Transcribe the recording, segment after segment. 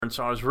and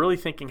so I was really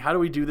thinking, how do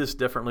we do this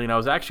differently? And I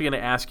was actually going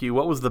to ask you,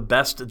 what was the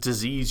best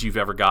disease you've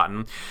ever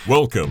gotten?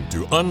 Welcome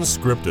to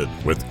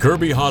Unscripted with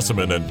Kirby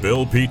Hasseman and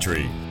Bill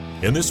Petrie.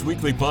 In this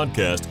weekly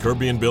podcast,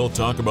 Kirby and Bill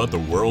talk about the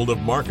world of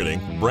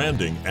marketing,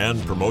 branding,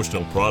 and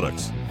promotional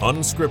products.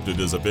 Unscripted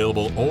is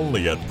available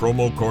only at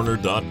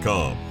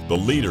promocorner.com, the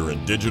leader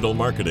in digital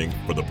marketing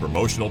for the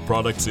promotional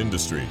products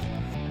industry.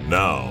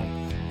 Now,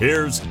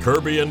 here's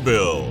Kirby and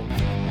Bill.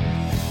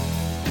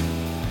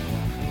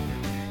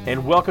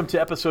 And welcome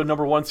to episode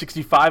number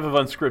 165 of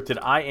Unscripted.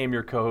 I am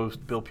your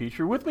co-host, Bill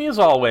Petrie. With me, as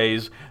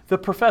always, the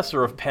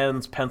professor of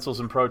pens, pencils,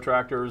 and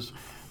protractors,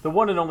 the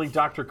one and only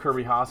Dr.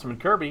 Kirby Hasseman.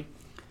 Kirby,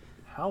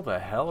 how the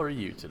hell are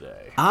you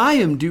today? I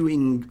am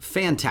doing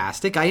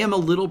fantastic. I am a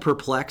little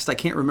perplexed. I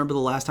can't remember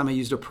the last time I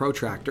used a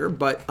protractor,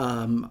 but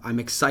I'm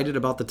excited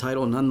about the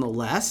title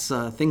nonetheless.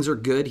 Things are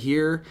good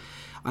here.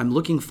 I'm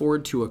looking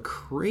forward to a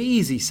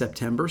crazy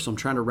September, so I'm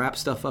trying to wrap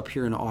stuff up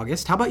here in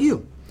August. How about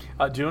you?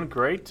 Doing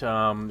great.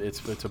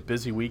 It's a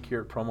busy week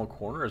here at Promo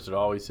Corner, as it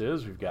always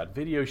is. We've got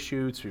video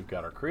shoots. We've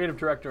got our creative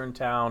director in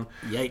town.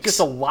 Yikes. Just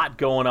a lot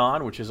going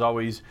on, which is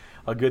always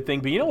a good thing.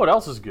 But you know what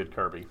else is good,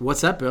 Kirby?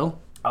 What's that, Bill?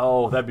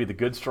 Oh, that'd be the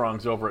Good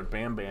Strongs over at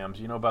Bam Bams.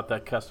 You know about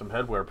that custom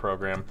headwear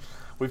program.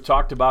 We've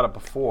talked about it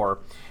before.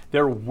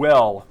 They're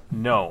well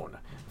known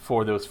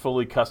for those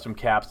fully custom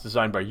caps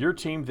designed by your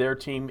team, their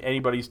team,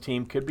 anybody's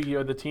team. Could be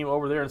the team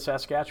over there in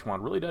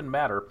Saskatchewan. Really doesn't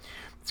matter.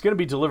 It's going to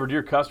be delivered to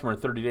your customer in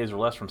 30 days or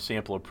less from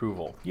sample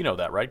approval. You know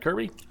that, right,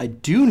 Kirby? I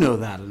do know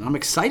that, and I'm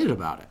excited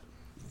about it.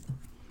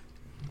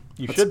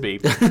 You should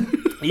be.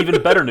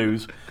 Even better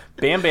news,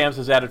 Bam Bams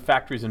has added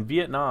factories in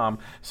Vietnam,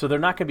 so they're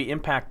not going to be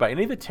impacted by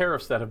any of the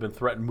tariffs that have been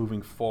threatened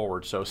moving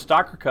forward. So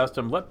stock or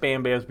custom, let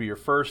Bam Bams be your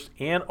first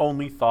and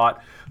only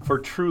thought for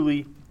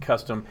truly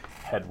custom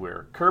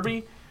headwear.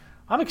 Kirby,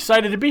 I'm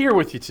excited to be here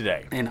with you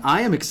today. And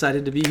I am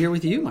excited to be here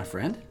with you, my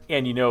friend.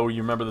 And you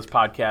remember this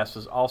podcast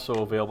is also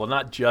available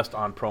not just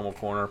on Promo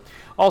Corner,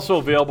 also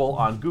available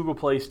on Google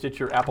Play,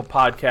 Stitcher, Apple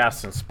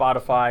Podcasts, and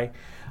Spotify.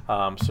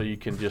 So you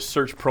can just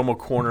search Promo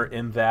Corner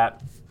in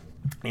that,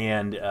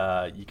 and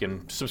you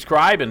can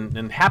subscribe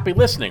and happy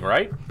listening,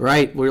 right?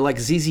 Right. We're like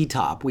ZZ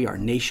Top. We are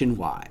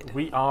nationwide.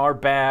 We are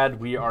bad.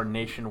 We are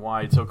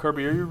nationwide. So,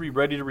 Kirby, are you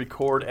ready to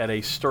record at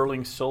a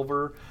sterling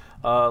silver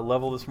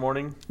level this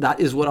morning?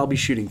 That is what I'll be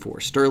shooting for,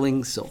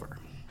 sterling silver.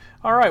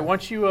 All right. Why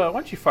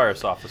don't you fire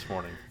us off this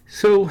morning?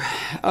 So,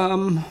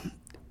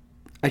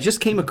 I just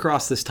came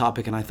across this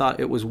topic, and I thought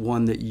it was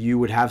one that you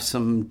would have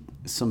some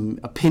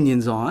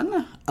opinions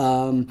on.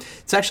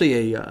 It's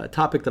actually a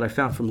topic that I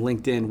found from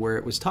LinkedIn, where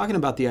it was talking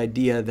about the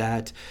idea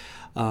that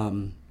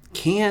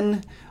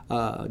can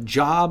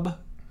job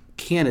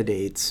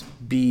candidates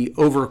be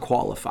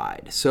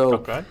overqualified? So.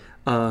 Okay.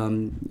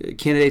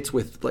 Candidates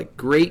with like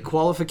great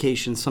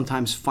qualifications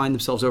sometimes find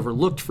themselves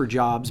overlooked for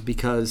jobs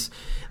because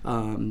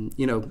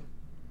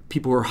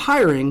people who are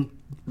hiring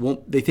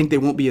they think they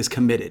won't be as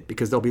committed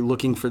because they'll be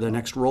looking for the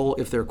next role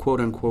if they're quote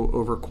unquote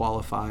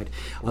overqualified.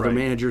 Other Right.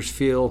 managers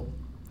feel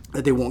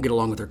that they won't get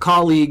along with their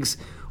colleagues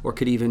or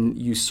could even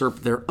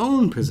usurp their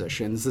own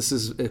positions. This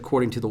is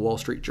according to the Wall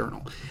Street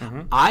Journal.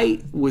 Mm-hmm.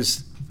 I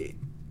was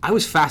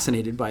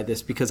fascinated by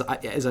this because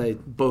as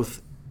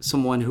both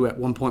someone who at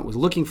one point was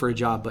looking for a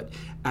job, but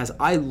as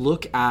I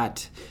look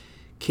at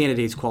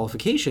candidates'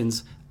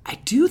 qualifications, I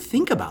do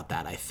think about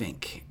that, I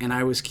think. And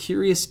I was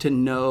curious to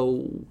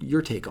know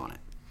your take on it.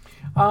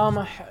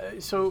 I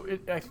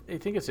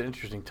think it's an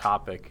interesting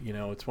topic.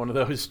 It's one of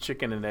those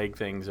chicken and egg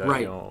things,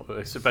 right.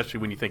 Especially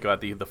when you think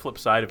about the flip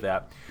side of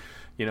that.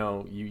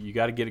 You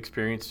got to get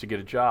experience to get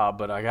a job,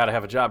 but I got to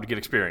have a job to get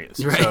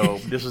experience. Right. So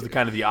this is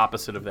the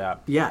opposite of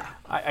that. Yeah.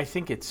 I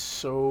think it's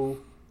so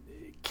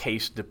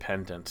case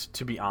dependent,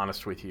 to be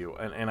honest with you,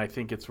 and I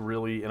think it's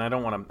really, and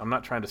I'm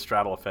not trying to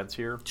straddle a fence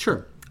here.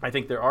 Sure. I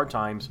think there are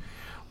times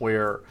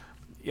where,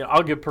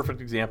 I'll give a perfect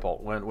example.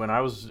 When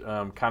I was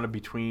kind of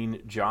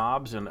between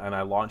jobs and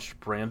I launched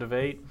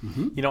Brandivate,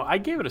 mm-hmm. I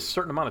gave it a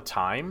certain amount of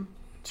time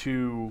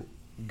to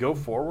go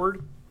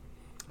forward,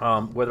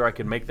 whether I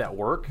could make that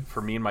work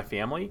for me and my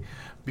family,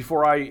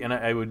 before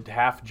I would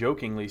half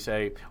jokingly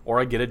say, or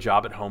I get a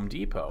job at Home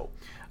Depot.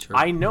 Sure.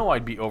 I know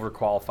I'd be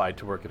overqualified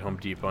to work at Home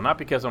Depot, not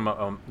because I'm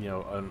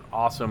an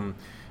awesome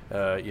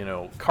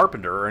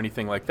carpenter or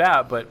anything like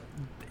that, but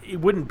it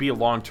wouldn't be a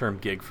long-term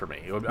gig for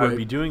me. I would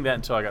be doing that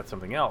until I got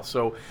something else.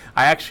 So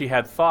I actually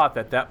had thought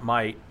that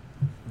might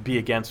be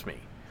against me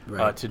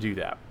to do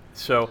that.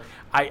 So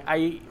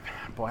I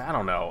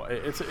don't know.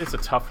 It's a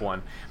tough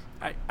one.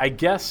 I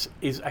guess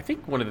I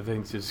think one of the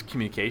things is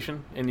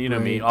communication, and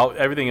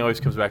everything always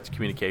comes back to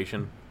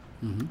communication.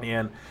 Mm-hmm.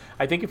 And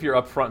I think if you're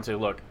upfront and say,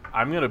 look,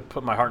 I'm going to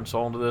put my heart and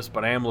soul into this,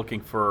 but I am looking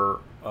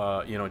for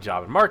a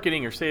job in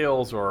marketing or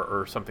sales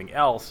or something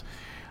else.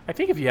 I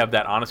think if you have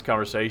that honest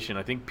conversation,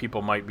 I think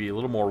people might be a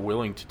little more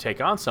willing to take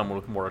on someone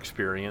with more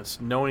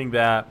experience, knowing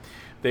that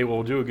they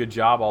will do a good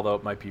job, although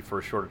it might be for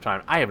a shorter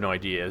time. I have no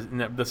idea.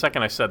 And the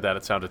second I said that,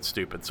 it sounded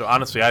stupid. So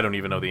honestly, I don't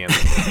even know the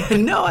answer.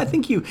 No, I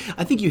think you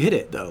hit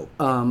it though.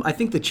 I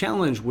think the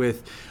challenge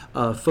with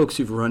folks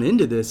who've run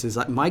into this is,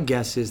 my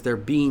guess is they're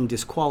being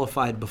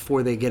disqualified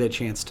before they get a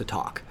chance to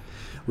talk.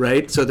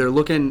 Right? So they're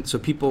looking, so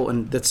people,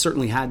 and that's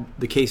certainly had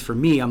the case for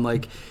me. I'm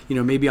like,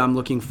 maybe I'm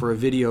looking for a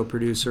video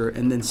producer,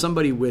 and then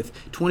somebody with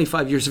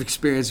 25 years of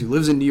experience who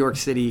lives in New York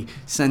City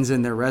sends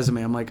in their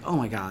resume. I'm like, oh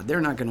my God, they're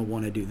not going to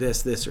want to do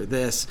this, or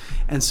this.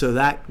 And so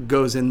that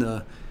goes in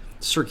the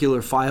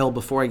circular file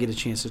before I get a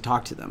chance to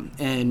talk to them.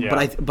 And,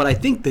 Yeah. but I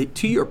think that,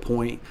 to your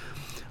point,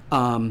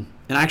 and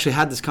I actually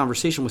had this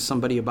conversation with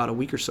somebody about a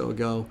week or so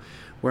ago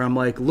where I'm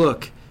like,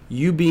 look,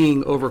 you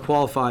being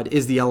overqualified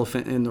is the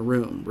elephant in the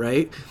room,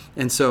 right?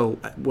 And so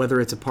whether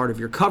it's a part of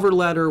your cover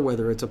letter,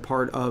 whether it's a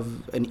part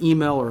of an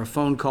email or a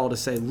phone call to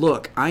say,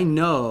 look, I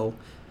know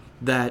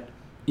that,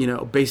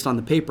 based on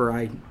the paper,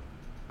 I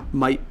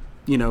might,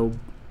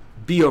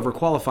 be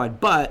overqualified,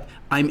 but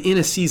I'm in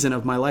a season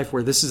of my life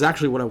where this is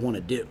actually what I want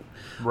to do.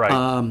 Right.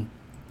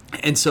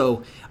 And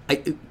so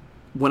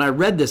when I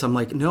read this, I'm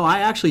like, no, I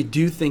actually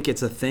do think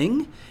it's a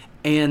thing.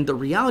 And the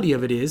reality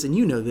of it is, and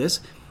you know this,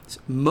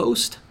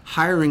 most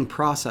hiring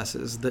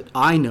processes that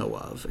I know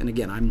of, and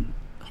again, I'm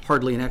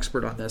hardly an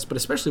expert on this, but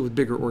especially with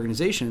bigger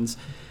organizations,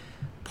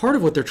 part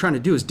of what they're trying to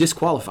do is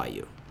disqualify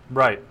you.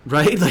 Right.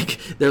 Right? Like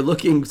they're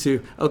looking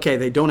to, okay,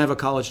 they don't have a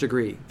college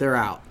degree, they're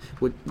out,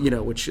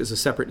 which is a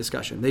separate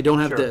discussion. They don't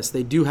have Sure. this,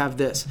 they do have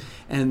this.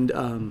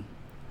 And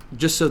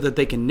just so that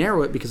they can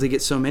narrow it because they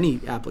get so many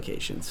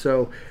applications.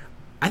 So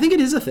I think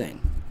it is a thing.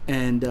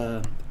 And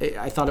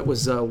I thought it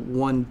was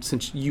one,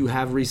 since you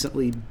have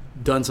recently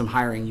done some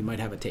hiring, you might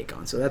have a take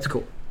on. So that's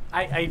cool.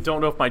 I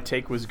don't know if my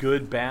take was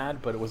good,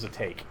 bad, but it was a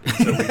take.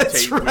 So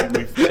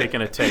we've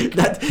taken a take.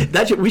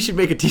 We should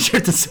make a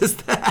T-shirt that says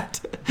that.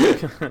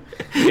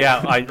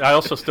 Yeah, I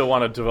also still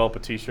want to develop a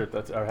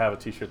T-shirt or have a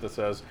T-shirt that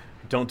says,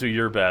 "Don't do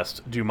your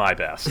best, do my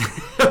best."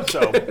 Okay.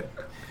 So,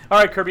 all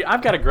right, Kirby,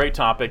 I've got a great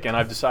topic, and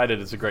I've decided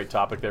it's a great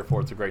topic.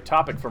 Therefore, it's a great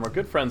topic from our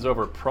good friends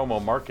over at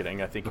Promo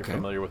Marketing. I think you're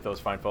familiar with those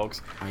fine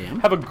folks. I am.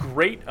 Have a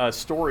great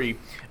story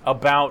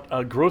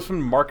about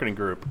Grossman Marketing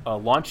Group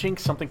launching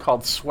something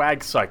called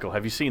Swag Cycle.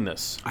 Have you seen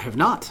this? I have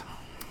not.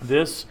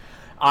 This,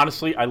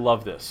 honestly, I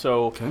love this.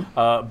 So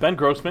Ben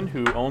Grossman,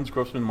 who owns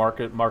Grossman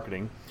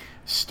Marketing,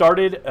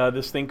 started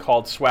this thing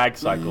called Swag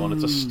Cycle, and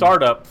it's a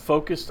startup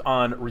focused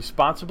on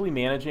responsibly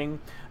managing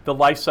the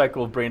life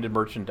cycle of branded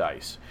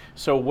merchandise.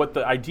 So what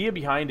the idea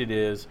behind it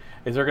is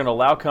they're going to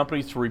allow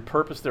companies to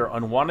repurpose their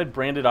unwanted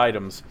branded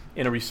items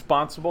in a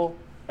responsible,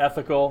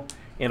 ethical,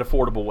 and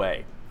affordable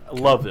way. I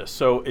love this.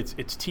 So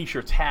it's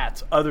T-shirts,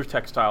 hats, other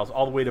textiles,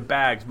 all the way to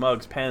bags,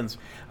 mugs, pens,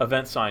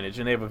 event signage,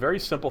 and they have a very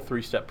simple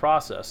 3-step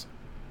process.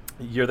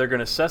 They're going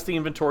to assess the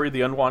inventory of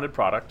the unwanted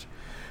product.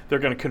 They're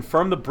going to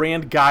confirm the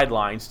brand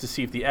guidelines to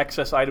see if the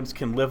excess items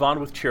can live on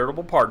with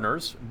charitable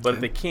partners, but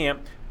if they can't,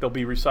 they'll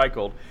be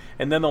recycled.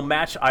 And then they'll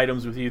match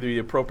items with either the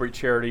appropriate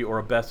charity or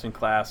a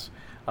best-in-class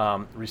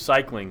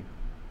recycling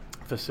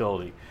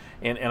facility.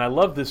 And I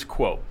love this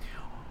quote.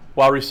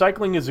 While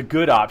recycling is a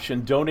good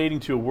option, donating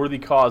to a worthy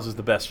cause is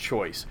the best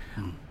choice.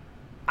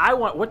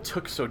 What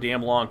took so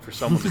damn long for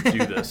someone to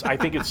do this? I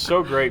think it's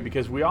so great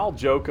because we all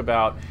joke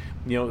about,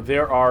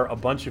 there are a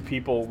bunch of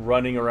people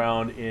running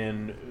around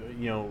in,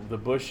 the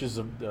bushes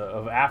of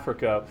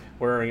Africa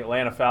wearing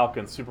Atlanta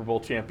Falcons Super Bowl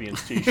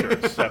champions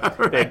T-shirts that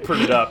they had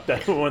printed up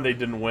when they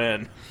didn't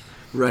win.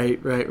 Right.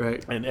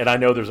 And I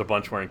know there's a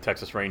bunch wearing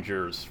Texas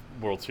Rangers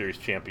World Series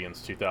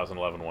champions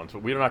 2011 ones,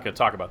 but we're not going to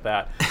talk about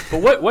that.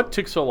 But what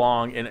took so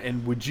long,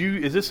 and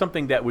is this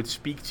something that would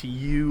speak to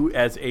you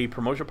as a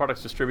promotional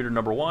products distributor,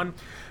 number one?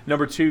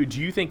 Number two,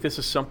 do you think this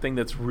is something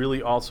that's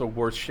really also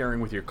worth sharing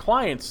with your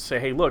clients to say,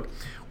 hey, look,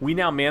 we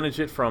now manage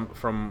it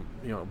from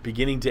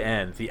beginning to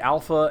end, the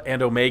alpha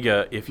and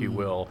omega, if you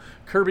will.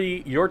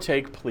 Kirby, your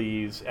take,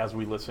 please, as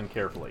we listen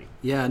carefully.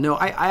 Yeah, no,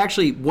 I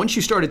actually, once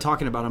you started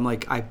talking about it, I'm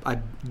like, I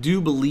do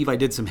believe I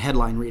did some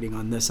headline reading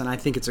on this, and I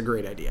think it's a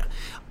great idea.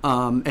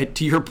 And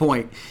to your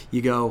point,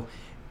 you go,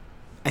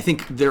 I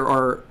think there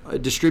are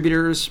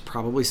distributors,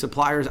 probably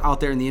suppliers out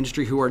there in the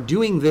industry who are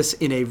doing this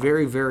in a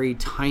very, very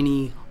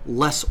tiny,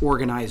 less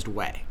organized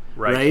way.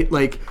 Right?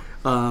 Like,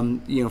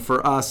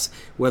 for us,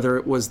 whether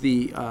it was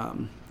the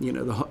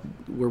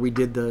where we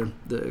did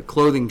the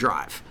clothing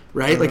drive,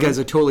 right? Like as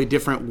a totally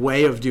different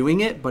way of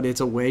doing it, but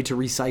it's a way to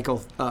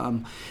recycle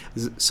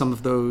some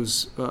of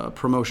those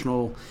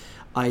promotional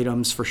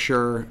items for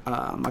sure.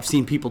 I've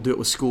seen people do it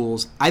with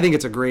schools. I think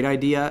it's a great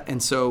idea.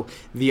 And so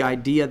the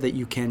idea that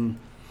you can,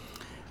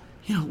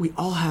 we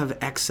all have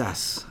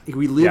excess.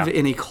 We live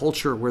in a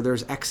culture where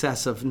there's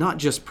excess of not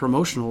just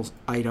promotional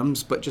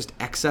items, but just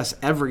excess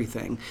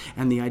everything.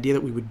 And the idea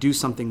that we would do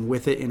something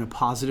with it in a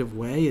positive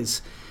way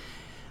is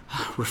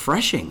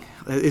refreshing,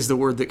 is the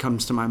word that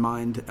comes to my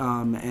mind.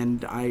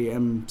 And I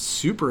am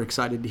super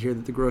excited to hear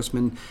that the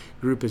Grossman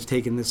Group has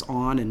taken this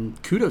on,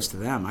 and kudos to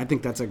them. I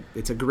think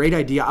it's a great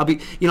idea.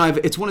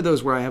 It's one of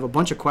those where I have a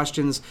bunch of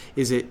questions.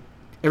 Is it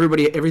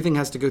everything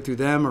has to go through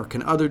them, or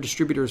can other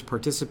distributors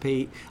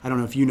participate? I don't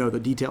know if you know the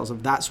details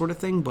of that sort of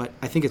thing, but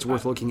I think it's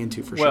worth looking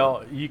into for sure.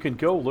 Well, you can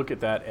go look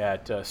at that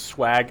at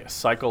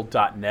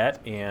swagcycle.net,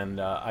 and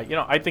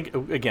I think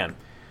again,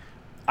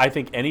 I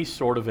think any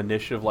sort of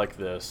initiative like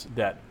this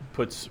that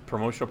puts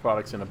promotional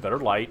products in a better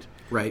light,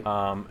 right?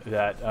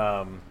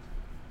 That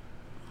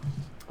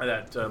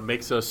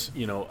makes us,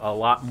 a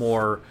lot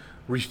more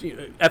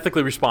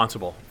ethically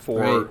responsible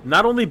for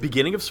not only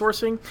beginning of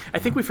sourcing. I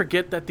think we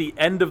forget that the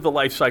end of the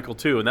life cycle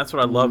too, and that's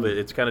what I love.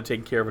 It's kind of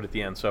taking care of it at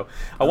the end. So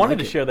I wanted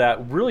to share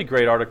that really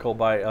great article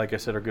by, like I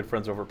said, our good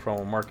friends over at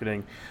Promo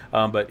Marketing.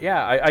 But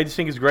yeah, I just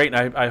think it's great,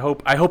 and I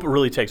hope it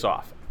really takes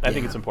off. I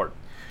think it's important.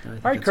 All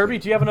right, Kirby,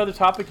 do you have another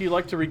topic you'd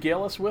like to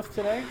regale us with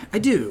today? I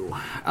do.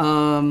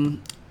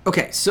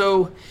 Okay,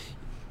 so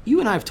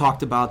you and I have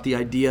talked about the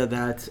idea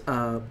that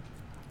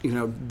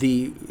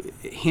the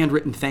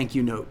handwritten thank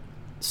you note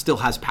still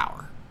has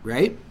power,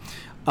 right?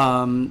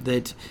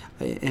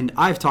 And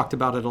I've talked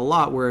about it a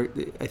lot, where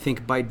I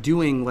think by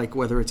doing, like,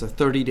 whether it's a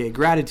 30-day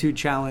gratitude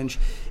challenge,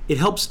 it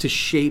helps to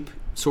shape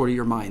sort of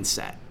your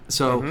mindset.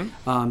 So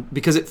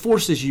because it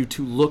forces you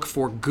to look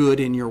for good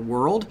in your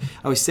world.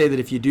 I always say that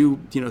if you do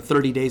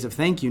 30 days of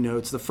thank you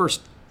notes, the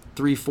first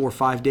 3, 4,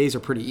 5 days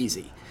are pretty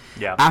easy.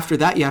 Yeah. After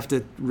that, you have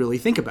to really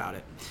think about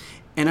it.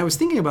 And I was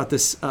thinking about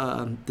this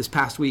this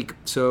past week.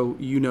 So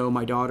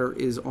my daughter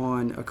is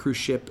on a cruise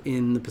ship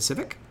in the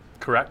Pacific.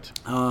 Correct.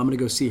 I'm going to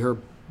go see her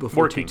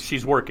before.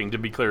 She's working, to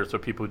be clear, so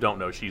people who don't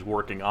know, she's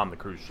working on the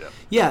cruise ship.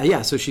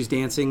 Yeah. So she's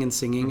dancing and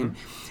singing,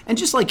 and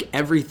just like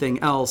everything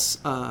else,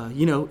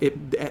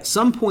 it at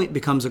some point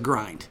becomes a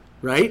grind,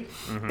 right?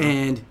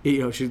 And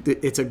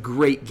it's a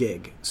great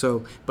gig.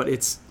 So, but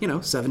it's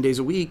 7 days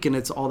a week, and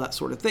it's all that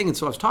sort of thing. And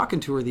so I was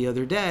talking to her the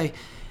other day,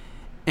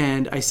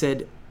 and I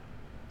said,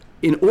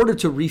 in order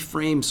to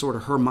reframe sort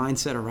of her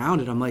mindset around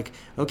it, I'm like,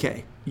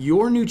 okay,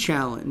 your new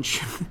challenge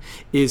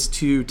is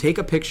to take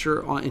a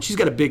picture and she's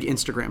got a big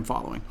Instagram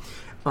following.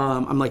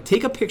 I'm like,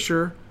 take a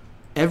picture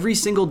every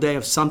single day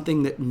of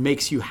something that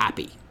makes you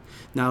happy.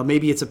 Now,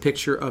 maybe it's a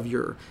picture of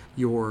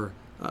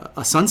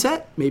a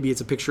sunset. Maybe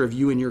it's a picture of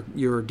you and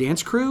your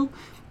dance crew,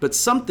 but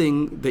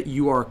something that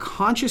you are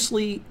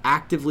consciously,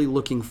 actively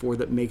looking for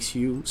that makes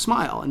you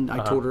smile. And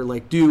I told her,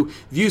 like, do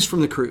views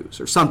from the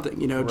cruise or something,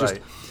 just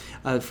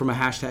from a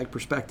hashtag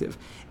perspective.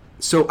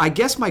 So I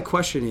guess my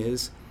question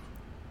is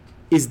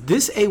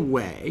this a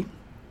way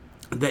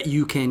that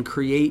you can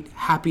create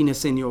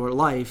happiness in your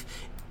life?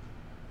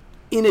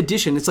 In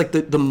addition, it's like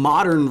the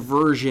modern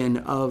version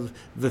of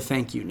the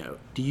thank you note.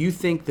 Do you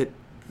think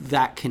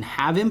that can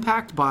have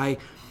impact by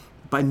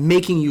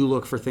making you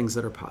look for things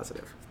that are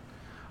positive?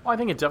 Well, I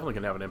think it definitely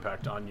can have an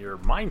impact on your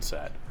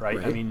mindset, right?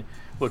 I mean,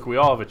 look, we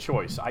all have a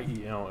choice.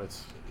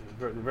 It's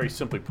very, very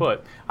simply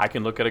put, I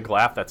can look at a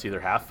glass that's either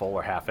half full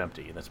or half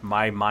empty. And that's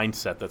my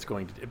mindset that's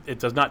going to, it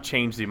does not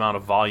change the amount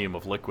of volume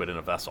of liquid in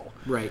a vessel.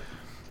 Right.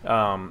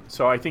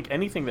 So I think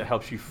anything that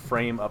helps you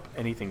frame up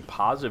anything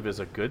positive is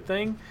a good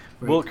thing.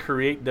 Right. Will it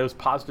create those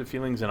positive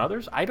feelings in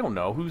others? I don't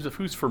know.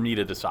 Who's for me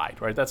to decide,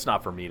 right? That's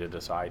not for me to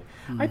decide.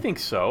 I think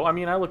so. I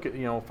mean, I look at,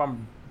 if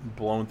I'm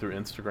blown through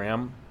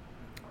Instagram,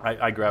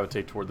 I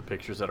gravitate toward the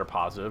pictures that are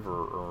positive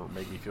or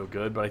make me feel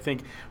good. But I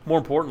think more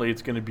importantly,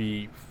 it's going to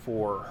be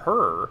for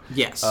her.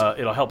 Yes.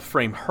 It'll help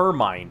frame her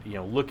mind,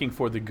 looking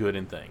for the good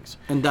in things.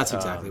 And that's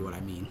exactly what I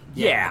mean.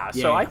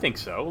 So I think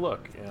so.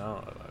 Look,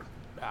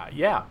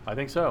 I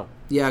think so.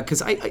 Yeah,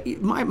 because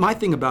my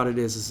thing about it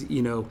is,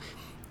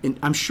 and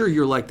I'm sure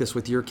you're like this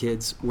with your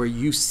kids, where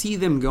you see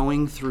them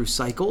going through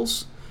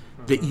cycles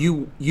that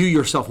you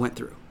yourself went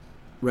through.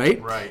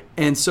 Right? Right.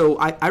 And so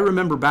I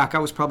remember back, I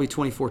was probably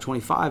 24,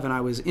 25, and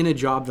I was in a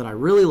job that I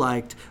really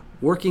liked,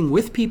 working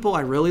with people I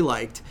really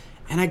liked,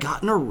 and I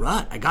got in a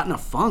rut. I got in a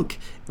funk.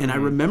 And I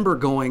remember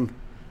going,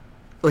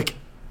 like,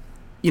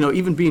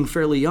 even being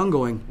fairly young,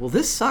 going, well,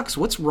 this sucks.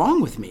 What's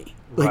wrong with me?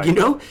 Like,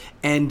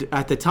 And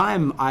at the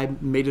time, I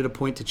made it a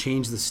point to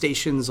change the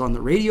stations on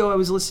the radio I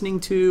was listening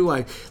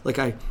to.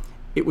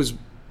 It was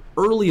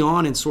early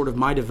on in sort of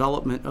my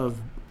development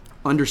of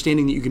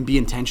understanding that you can be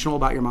intentional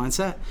about your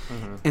mindset.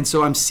 And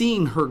so I'm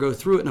seeing her go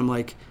through it, and I'm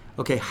like,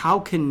 okay,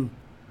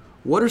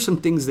 what are some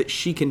things that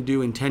she can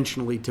do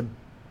intentionally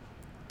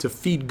to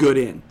feed good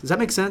in? Does that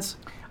make sense?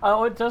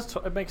 Oh, it does.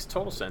 It makes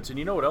total sense. And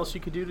you know what else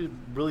you could do to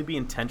really be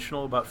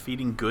intentional about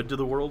feeding good to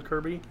the world,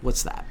 Kirby?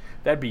 What's that?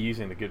 That'd be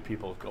using the good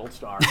people of Gold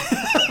Star.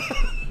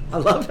 I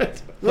love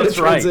it. What That's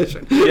a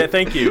transition. Right. Yeah,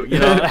 thank you.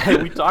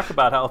 We talk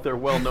about how they're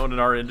well known in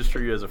our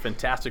industry as a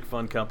fantastic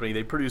fun company.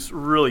 They produce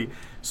really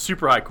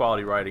super high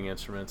quality writing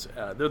instruments.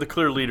 They're the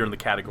clear leader in the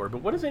category.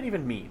 But what does that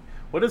even mean?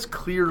 What does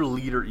clear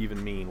leader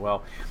even mean?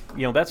 Well,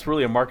 that's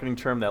really a marketing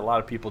term that a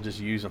lot of people just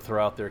use and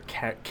throw out there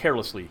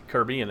carelessly,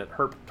 Kirby, and it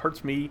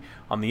hurts me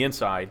on the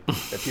inside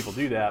that people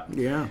do that.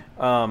 Yeah.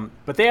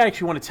 But they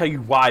actually want to tell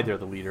you why they're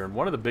the leader. And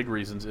one of the big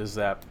reasons is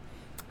that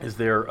is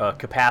their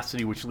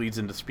capacity, which leads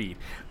into speed.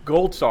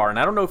 Gold Star, and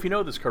I don't know if you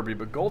know this, Kirby,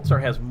 but Gold Star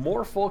has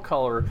more full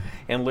color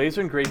and laser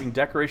engraving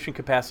decoration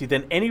capacity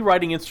than any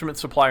writing instrument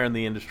supplier in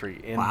the industry.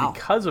 And Wow.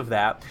 because of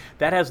that,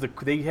 they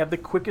have the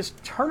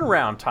quickest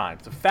turnaround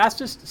times, the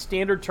fastest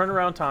standard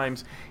turnaround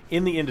times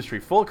in the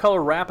industry. Full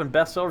color wrap and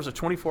bestsellers are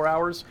 24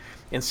 hours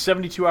and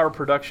 72-hour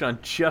production on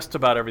just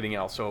about everything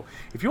else. So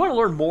if you want to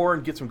learn more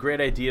and get some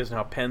great ideas on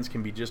how pens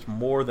can be just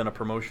more than a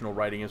promotional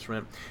writing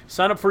instrument,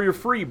 sign up for your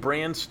free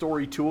brand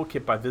story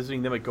toolkit by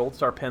visiting them at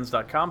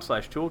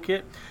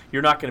goldstarpens.com/toolkit.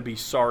 You're not going to be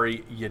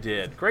sorry you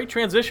did. Great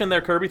transition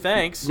there, Kirby.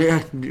 Thanks.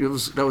 Yeah,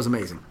 that was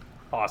amazing.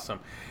 Awesome.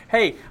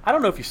 Hey, I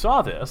don't know if you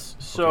saw this.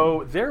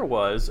 So there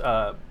was,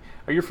 are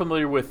you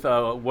familiar with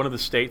one of the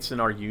states in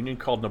our union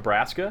called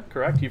Nebraska,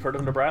 correct? You've heard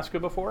of Nebraska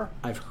before?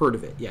 I've heard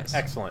of it, yes.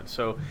 Excellent.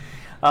 So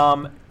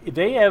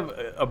they have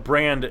a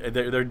brand,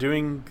 they're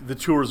doing, the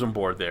tourism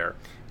board there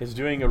is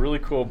doing a really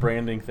cool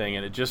branding thing,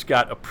 and it just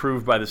got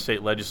approved by the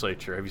state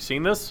legislature. Have you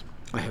seen this?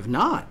 I have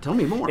not. Tell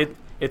me more.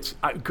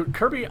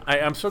 Kirby,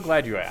 I'm so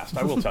glad you asked.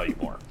 I will tell you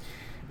more.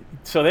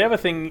 So they have a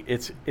thing,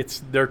 it's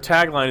their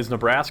tagline is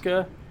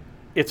Nebraska,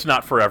 it's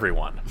not for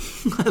everyone.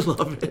 I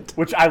love it.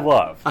 Which I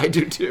love. I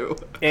do too.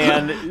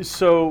 And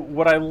so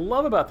what I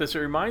love about this, it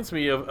reminds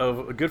me of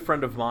a good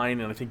friend of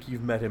mine, and I think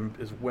you've met him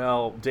as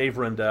well, Dave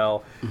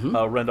Rendell.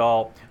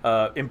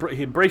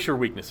 Embrace Your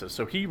Weaknesses.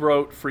 So he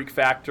wrote Freak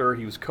Factor.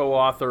 He was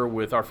co-author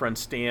with our friend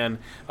Stan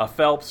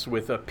Phelps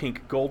with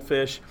Pink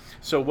Goldfish.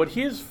 So what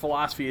his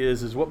philosophy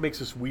is what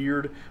makes us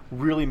weird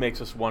really makes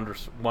us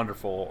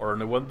wonderful. Or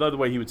another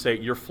way he would say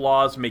it, your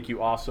flaws make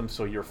you awesome,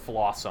 so you're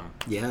flawsome.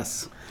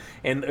 Yes.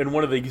 And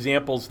one of the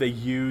examples they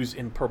use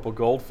in Purple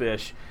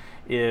Goldfish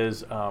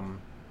is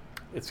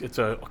it's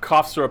a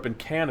cough syrup in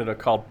Canada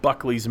called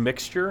Buckley's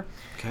Mixture,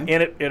 and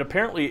it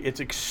apparently it's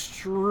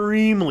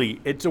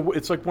extremely it's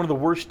like one of the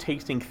worst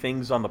tasting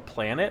things on the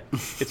planet.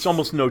 It's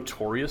almost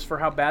notorious for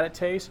how bad it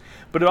tastes,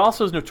 but it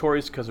also is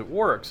notorious because it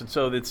works. And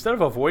so instead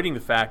of avoiding the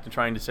fact and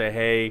trying to say,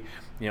 hey,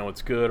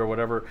 it's good or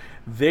whatever,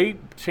 they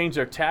changed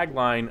their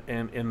tagline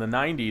in the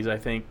 90s, I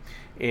think,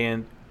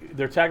 and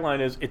their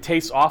tagline is, it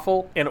tastes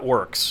awful and it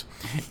works.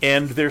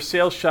 And their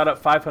sales shot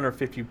up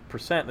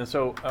 550%. And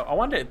so I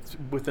wanted to,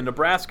 with the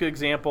Nebraska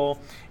example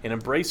and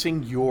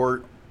embracing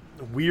your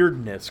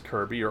weirdness,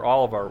 Kirby, or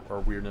all of our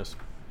weirdness,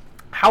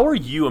 how are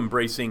you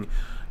embracing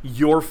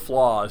your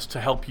flaws to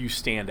help you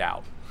stand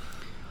out?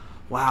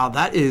 Wow,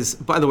 that is,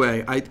 by the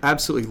way, I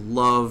absolutely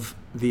love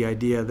the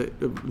idea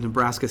that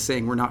Nebraska is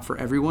saying we're not for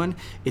everyone.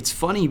 It's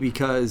funny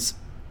because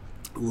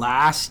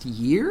last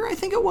year, I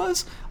think it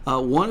was,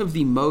 one of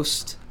the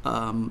most,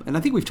 and I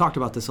think we've talked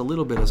about this a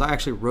little bit, is I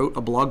actually wrote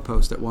a blog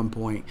post at one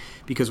point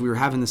because we were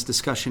having this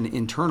discussion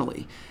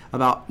internally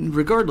about,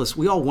 regardless,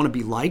 we all want to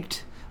be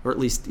liked, or at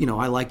least,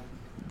 I like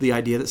the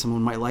idea that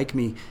someone might like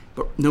me,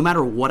 but no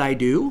matter what I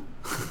do,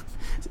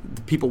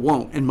 people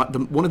won't. And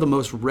one of the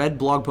most read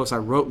blog posts I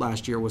wrote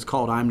last year was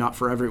called I'm Not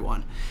For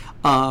Everyone.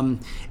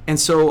 And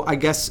so I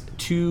guess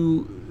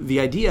to the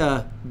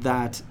idea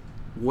that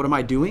what am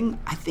I doing?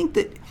 I think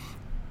that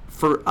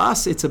for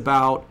us, it's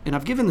about, and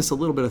I've given this a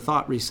little bit of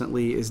thought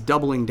recently, is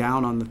doubling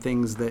down on the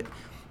things that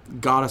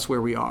got us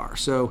where we are.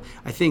 So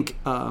I think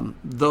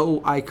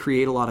though I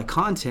create a lot of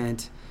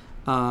content,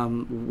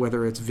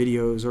 whether it's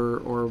videos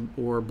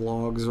or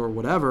blogs or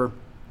whatever,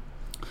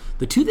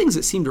 the two things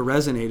that seem to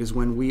resonate is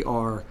when we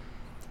are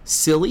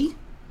silly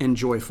and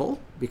joyful,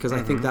 because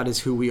I think that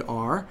is who we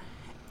are,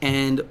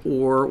 and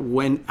or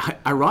when,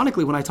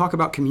 ironically, when I talk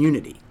about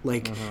community,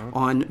 like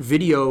on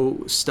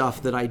video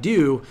stuff that I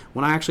do,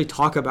 when I actually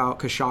talk about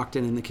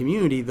Coshocton and the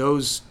community,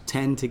 those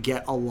tend to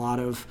get a lot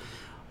of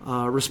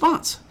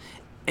response.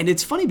 And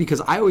it's funny because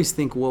I always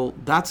think, well,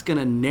 that's going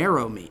to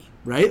narrow me,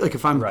 right? Like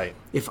if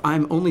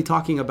I'm only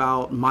talking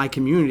about my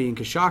community in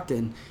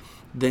Coshocton,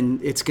 then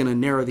it's going to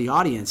narrow the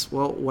audience.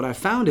 Well, what I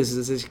found is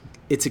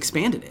it's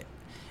expanded it.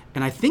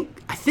 And I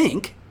think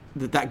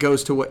that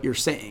goes to what you're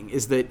saying,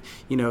 is that,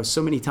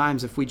 so many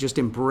times if we just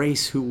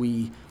embrace who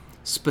we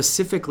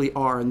specifically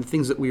are and the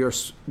things that we are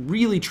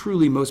really,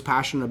 truly most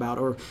passionate about,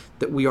 or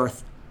that we are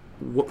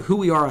who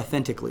we are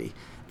authentically,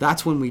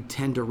 that's when we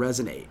tend to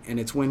resonate. And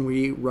it's when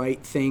we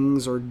write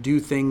things or do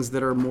things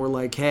that are more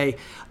like, hey,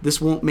 this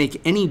won't make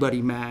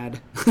anybody mad,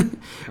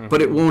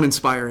 but it won't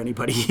inspire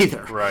anybody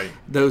either. Right.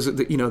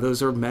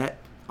 Those are met,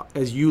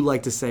 as you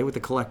like to say, with the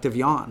collective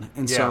yawn.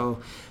 And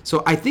so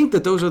I think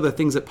that those are the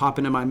things that pop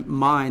into my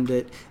mind,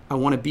 that I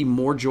want to be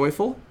more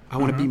joyful. I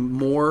want to be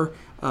more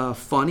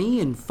funny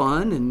and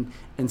fun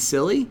and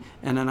silly.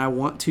 And then I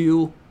want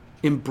to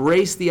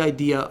embrace the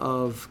idea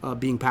of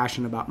being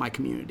passionate about my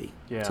community.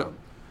 Yeah.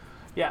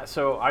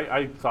 So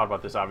I thought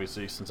about this,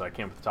 obviously, since I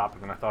came up with the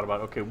topic, and I thought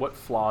about, okay, what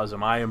flaws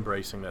am I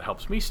embracing that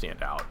helps me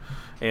stand out?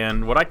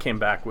 And what I came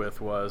back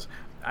with was,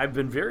 I've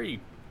been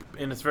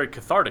and it's very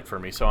cathartic for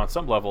me. So on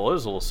some level, it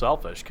is a little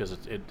selfish because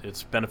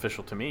it's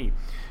beneficial to me.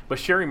 But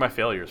sharing my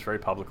failures very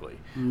publicly.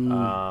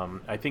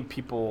 I think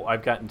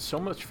I've gotten so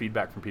much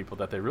feedback from people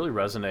that they really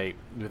resonate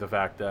with the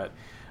fact that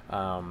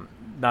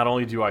not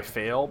only do I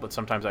fail, but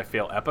sometimes I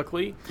fail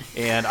epically,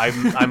 and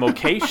I'm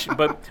okay.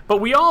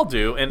 But we all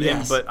do,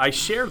 but I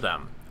share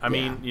them. I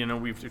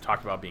mean, we've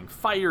talked about being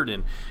fired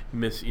and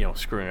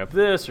screwing up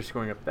this or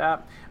screwing up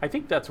that. I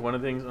think that's one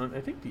of the things.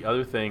 I think the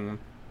other thing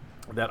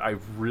that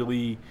I've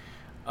really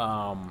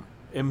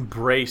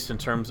embraced in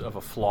terms of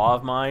a flaw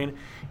of mine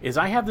is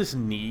I have this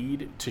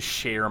need to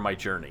share my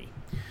journey.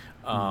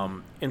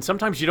 And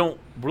sometimes you don't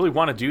really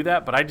want to do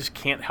that, but I just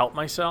can't help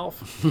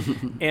myself.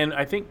 And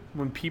I think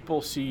when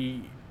people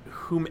see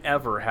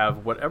whomever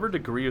have whatever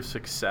degree of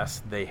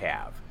success they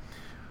have,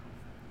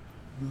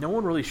 no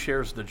one really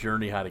shares the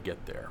journey how to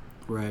get there.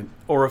 Right.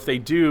 Or if they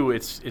do,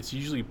 it's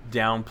usually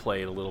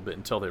downplayed a little bit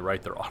until they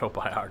write their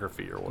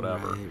autobiography or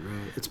whatever.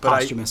 Right. It's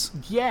posthumous.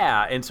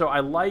 And so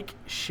I like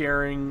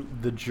sharing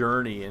the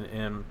journey,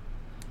 and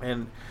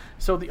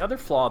so the other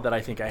flaw that I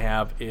think I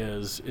have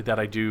is that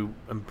I do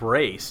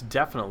embrace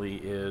definitely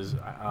is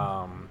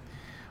I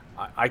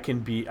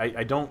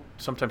don't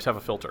sometimes have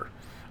a filter.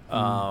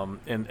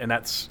 And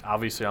that's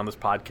obviously on this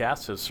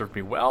podcast has served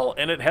me well,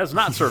 and it has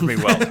not served me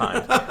well at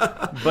times.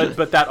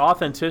 But that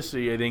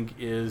authenticity, I think,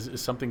 is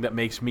something that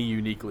makes me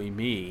uniquely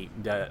me.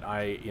 That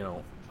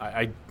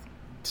I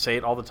say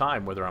it all the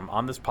time, whether I'm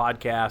on this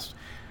podcast,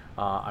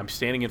 I'm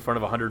standing in front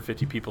of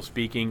 150 people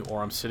speaking,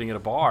 or I'm sitting at a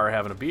bar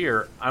having a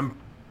beer. I'm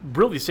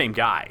really the same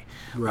guy.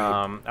 Right.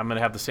 I'm going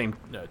to have the same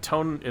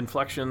tone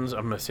inflections.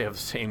 I'm going to have the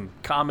same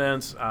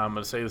comments. I'm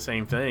going to say the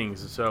same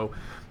things. And so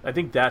I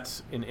think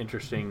that's an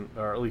interesting,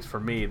 or at least for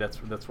me, that's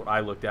what I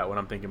looked at when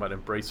I'm thinking about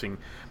embracing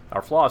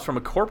our flaws. From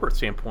a corporate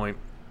standpoint,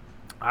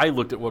 I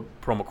looked at what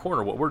Promo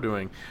Corner, what we're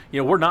doing.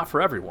 We're not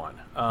for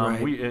everyone.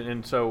 Right.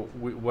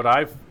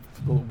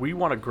 We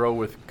want to grow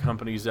with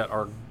companies that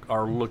are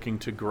looking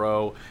to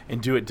grow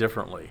and do it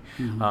differently.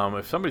 Mm-hmm.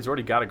 If somebody's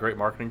already got a great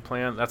marketing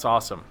plan, that's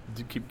awesome.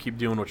 Keep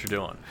doing what you're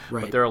doing.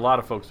 Right. But there are a lot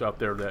of folks out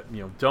there that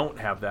don't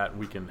have that, and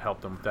we can help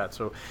them with that.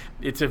 So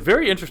it's a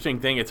very interesting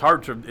thing. It's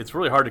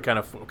really hard to kind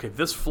of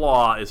this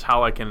flaw is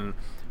how I can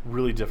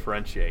really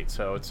differentiate.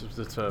 So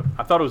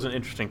I thought it was an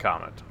interesting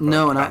comment.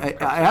 No, and I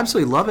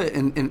absolutely love it.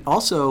 And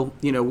also,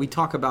 we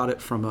talk about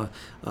it from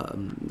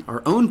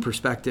our own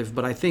perspective,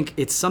 but I think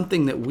it's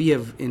something that we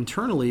have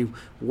internally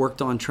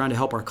worked on trying to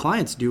help our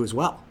clients do as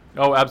well.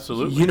 Oh,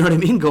 absolutely. You know what I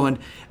mean? Going,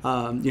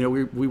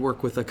 we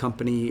work with a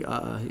company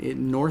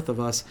north of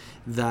us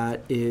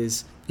that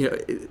is,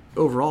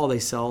 overall they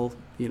sell,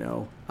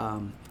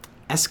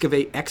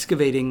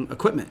 excavating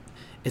equipment.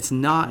 It's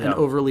not an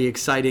overly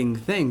exciting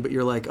thing, but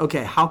you're like,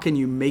 okay, how can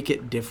you make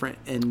it different?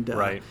 And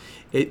right.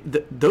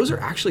 Those are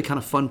actually kind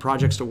of fun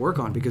projects to work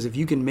on, because if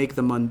you can make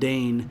the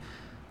mundane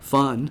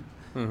fun,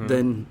 mm-hmm.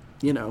 then,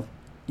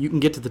 you can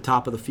get to the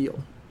top of the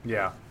field.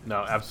 Yeah,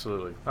 no,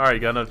 absolutely. All right, you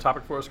got another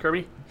topic for us,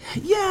 Kirby?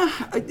 Yeah,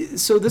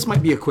 so this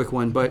might be a quick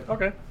one, but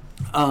okay.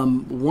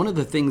 One of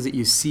the things that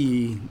you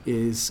see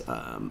is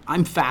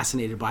I'm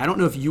fascinated by, I don't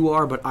know if you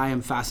are, but I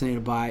am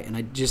fascinated by, and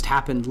it just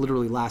happened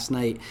literally last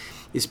night,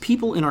 is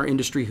people in our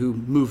industry who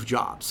move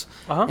jobs.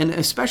 Uh-huh. And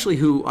especially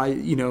who,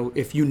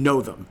 if you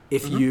know them,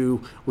 if mm-hmm.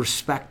 you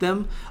respect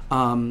them,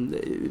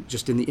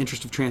 just in the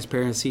interest of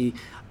transparency,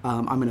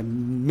 I'm going to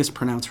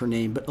mispronounce her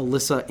name, but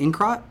Alyssa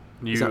Inkrot.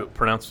 You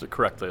pronounced it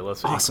correctly,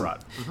 Alyssa awesome. Inkrot.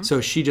 Mm-hmm. So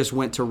she just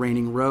went to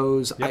Raining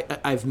Rose.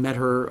 Yep. I've met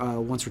her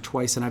once or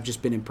twice, and I've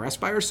just been impressed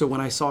by her. So when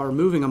I saw her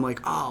moving, I'm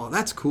like, oh,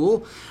 that's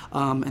cool.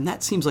 And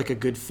that seems like a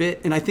good fit.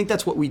 And I think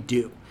that's what we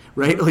do,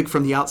 right? Mm-hmm. Like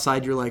from the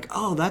outside, you're like,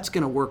 oh, that's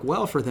going to work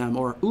well for them.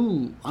 Or,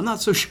 ooh, I'm not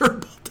so sure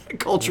about that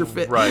culture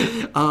fit.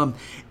 Right.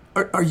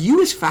 Are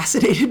you as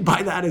fascinated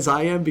by that as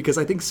I am? Because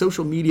I think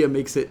social media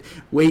makes it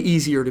way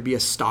easier to be a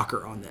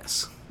stalker on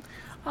this.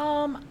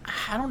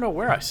 I don't know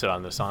where I sit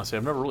on this, honestly.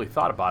 I've never really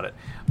thought about it.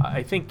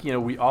 I think,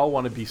 we all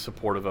want to be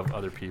supportive of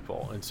other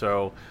people. And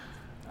so...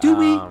 Do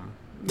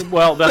we?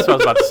 Well, that's what I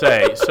was about to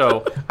say.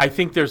 So I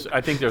think there's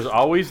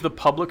always the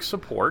public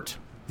support.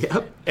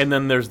 Yep. And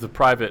then there's the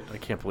private, I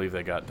can't believe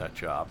they got that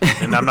job.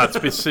 And I'm not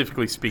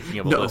specifically speaking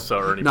of Alyssa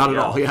or anything not at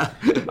else. all, yeah.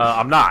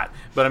 I'm not.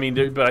 But I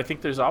mean, but I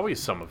think there's always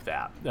some of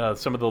that.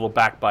 Some of the little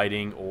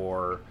backbiting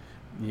or,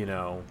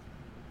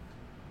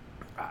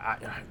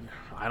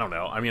 I don't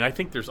know. I mean, I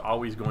think there's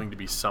always going to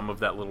be some of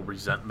that little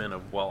resentment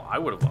of, well, I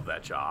would have loved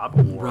that job.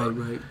 Or,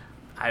 right.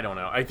 I don't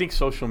know. I think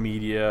social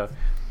media,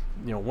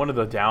 one of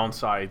the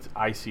downsides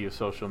I see of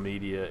social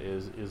media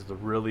is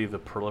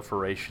the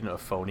proliferation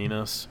of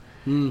phoniness.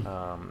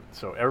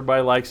 So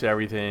everybody likes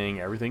everything.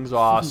 Everything's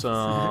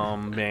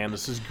awesome. Man,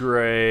 this is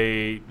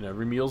great.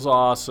 Every meal's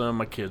awesome.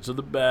 My kids are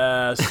the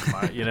best.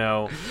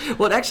 Well,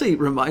 it actually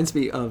reminds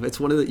me of, it's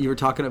one of the, you were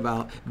talking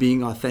about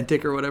being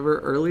authentic or whatever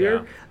earlier.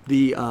 Yeah.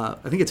 The I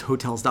think it's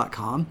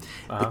Hotels.com.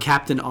 The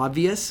Captain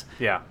Obvious.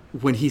 Yeah.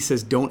 When he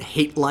says, don't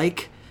hate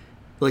like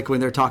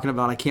when they're talking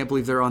about, I can't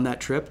believe they're on that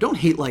trip. Don't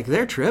hate like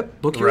their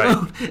trip. Book your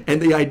own.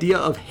 And the idea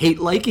of hate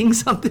liking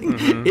something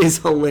mm-hmm. is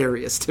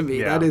hilarious to me.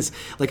 Yeah. That is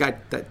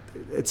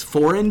it's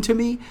foreign to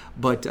me,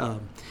 but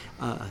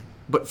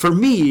for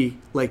me,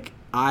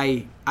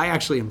 I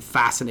actually am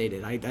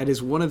fascinated. That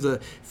is one of the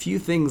few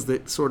things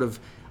that sort of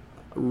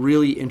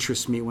really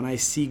interests me. When I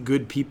see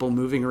good people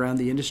moving around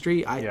the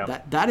industry,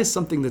 that is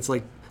something that's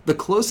like the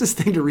closest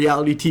thing to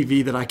reality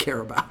TV that I care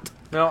about.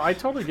 No, I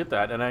totally get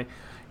that, and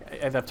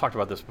I've talked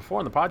about this before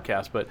on the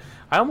podcast, but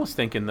I almost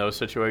think in those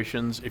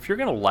situations, if you're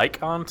going to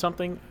like on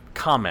something,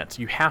 comment.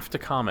 You have to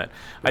comment.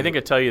 I think I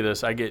tell you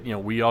this,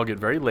 we all get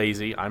very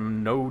lazy.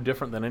 I'm no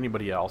different than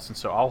anybody else, and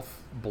so I'll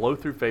blow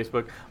through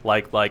Facebook,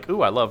 like,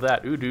 ooh, I love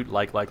that. Ooh, dude,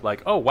 like,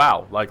 oh,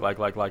 wow, like.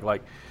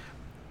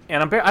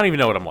 And I don't even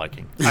know what I'm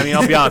liking. I mean,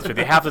 I'll be honest with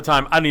you. Half the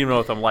time, I don't even know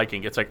what I'm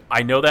liking. It's like,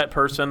 I know that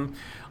person.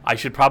 I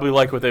should probably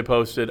like what they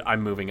posted.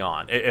 I'm moving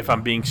on, if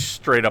I'm being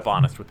straight up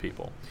honest with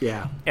people.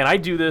 Yeah. And I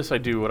do this. I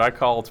do what I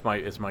call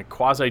it's my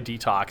quasi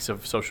detox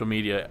of social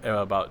media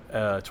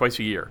about twice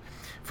a year.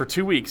 For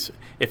 2 weeks,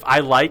 if I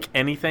like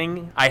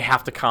anything, I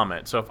have to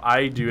comment. So if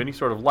I do any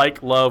sort of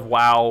like, love,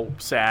 wow,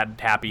 sad,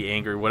 happy,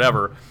 angry,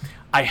 whatever,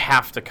 I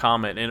have to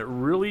comment, and it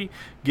really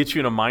gets you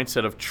in a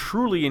mindset of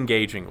truly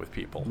engaging with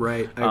people.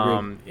 Right,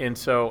 I agree. And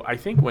so I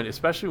think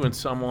especially when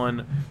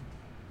someone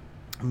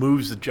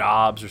moves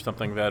jobs or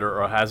something like that,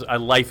 or has a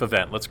life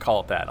event, let's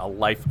call it that, a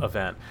life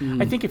event.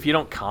 I think if you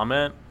don't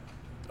comment,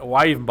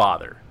 why even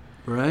bother?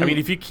 Right. I mean,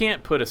 if you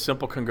can't put a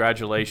simple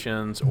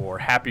congratulations or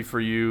happy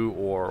for you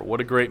or what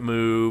a great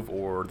move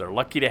or they're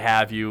lucky to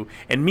have you,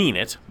 and mean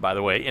it, by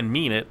the way,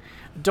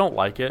 don't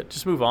like it,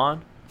 just move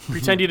on.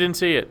 Pretend you didn't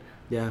see it.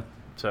 Yeah.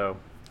 So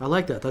I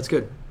like that. That's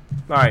good.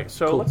 All right.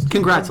 So cool. Let's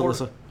congrats,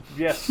 Alyssa.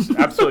 Yes,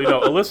 absolutely.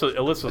 No,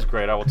 Alyssa's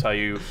great. I will tell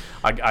you,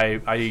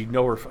 I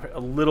know her a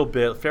little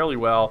bit, fairly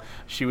well.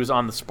 She was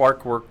on the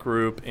Spark Work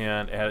group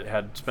and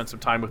had spent some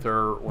time with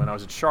her when I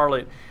was in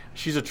Charlotte.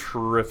 She's a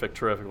terrific,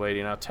 terrific lady.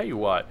 And I'll tell you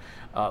what,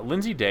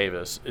 Lindsay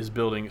Davis is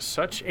building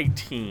such a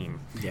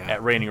team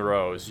at Rainy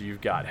Rose.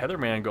 You've got Heather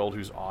Mangold,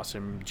 who's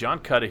awesome. John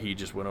Cudahy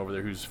just went over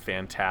there, who's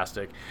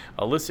fantastic.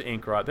 Alyssa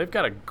Inkrot. They've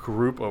got a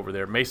group over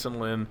there.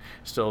 Mason Lynn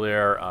still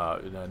there.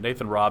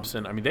 Nathan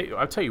Robson. I mean,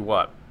 I'll tell you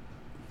what.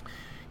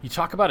 You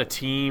talk about a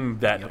team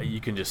that you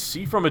can just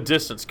see from a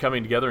distance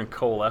coming together and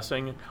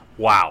coalescing.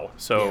 Wow.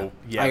 So,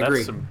 I agree.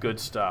 That's some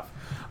good stuff.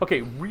 Okay,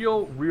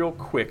 real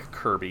quick,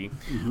 Kirby.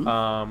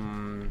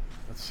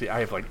 Let's see. I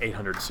have like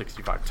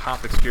 865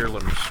 topics here.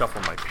 Let me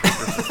shuffle my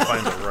papers to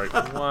find the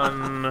right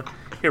one.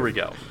 Here we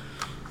go.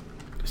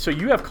 So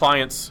you have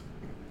clients.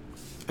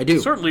 I do.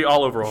 Certainly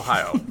all over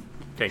Ohio.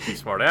 Thank you,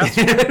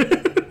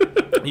 smartass.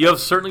 You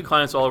have certainly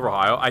clients all over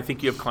Ohio. I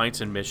think you have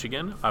clients in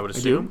Michigan, I would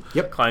assume. I do.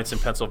 Yep. Clients in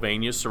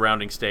Pennsylvania,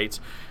 surrounding states.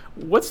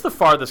 What's the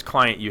farthest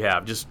client you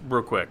have? Just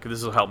real quick.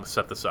 This will help me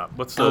set this up.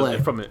 What's the LA.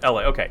 From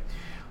LA? Okay.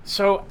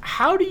 So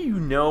how do you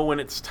know when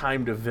it's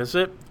time to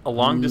visit a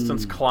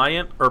long-distance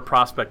client or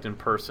prospect in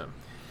person?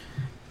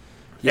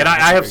 Yeah, and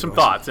I have some question.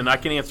 thoughts, and I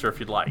can answer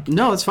if you'd like.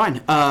 No, it's fine.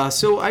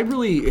 So I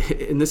really,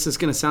 and this is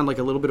going to sound like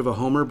a little bit of a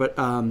homer, but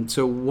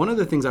so one of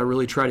the things I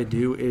really try to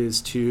do is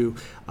to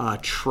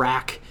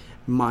track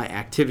my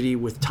activity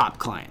with top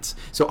clients.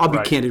 So I'll be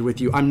candid with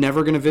you. I'm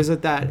never going to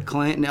visit that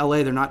client in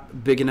LA. They're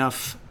not big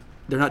enough.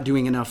 They're not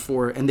doing enough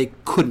for, and they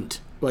couldn't.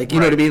 Like, you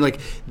know what I mean?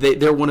 Like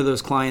they're one of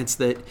those clients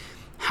that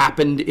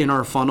happened in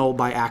our funnel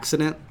by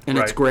accident, and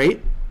it's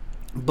great.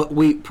 But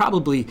we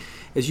probably,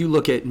 as you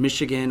look at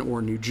Michigan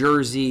or New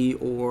Jersey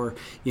or,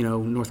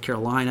 North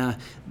Carolina,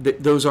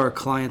 those are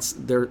clients.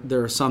 There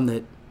are some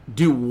that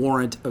do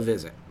warrant a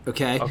visit.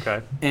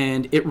 Okay.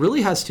 And it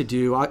really has to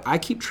do, I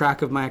keep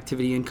track of my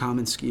activity in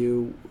Common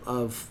SKU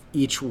of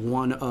each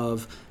one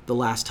of the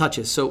last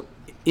touches. So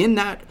in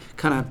that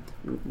kind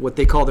of what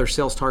they call their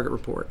sales target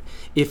report,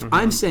 if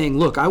I'm saying,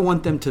 look, I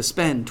want them to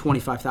spend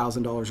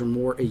 $25,000 or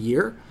more a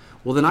year,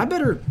 well,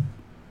 then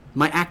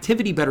my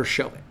activity better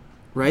show it.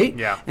 Right?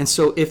 Yeah. And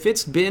so if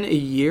it's been a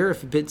year,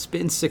 if it's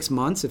been 6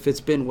 months, if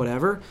it's been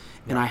whatever,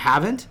 and I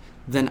haven't,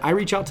 then I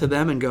reach out to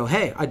them and go,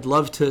 hey, I'd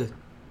love to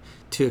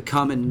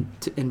come and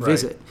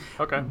visit.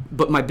 Okay.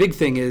 But my big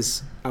thing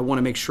is I want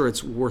to make sure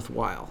it's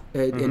worthwhile.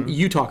 And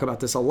you talk about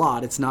this a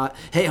lot. It's not,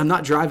 hey, I'm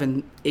not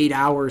driving 8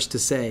 hours to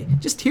say,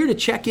 just here to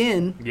check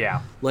in.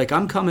 Yeah. Like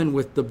I'm coming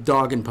with the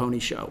dog and pony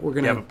show. We're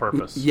going to have a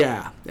purpose.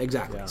 Yeah,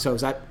 exactly. Yeah. So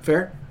is that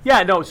fair?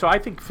 Yeah, no, so I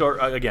think,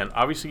 again,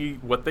 obviously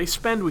what they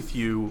spend with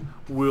you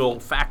will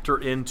factor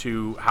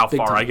into how Big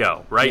far time. I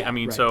go, right? Yeah, I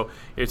mean, right. So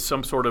it's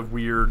some sort of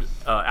weird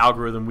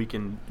algorithm we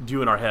can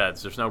do in our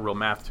heads. There's no real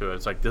math to it.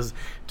 It's like, does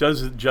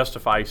it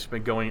justify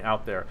going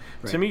out there?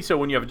 Right. To me, so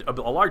when you have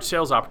a large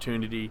sales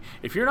opportunity,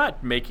 if you're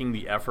not making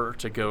the effort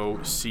to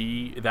go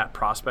see that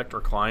prospect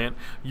or client,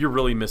 you're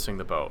really missing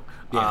the boat.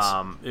 Yes.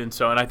 And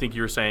I think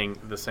you're saying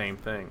the same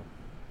thing.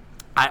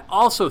 I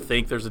also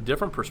think there's a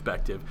different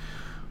perspective.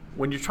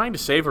 When you're trying to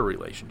save a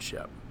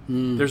relationship,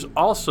 there's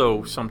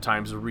also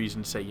sometimes a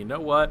reason to say, you know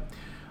what,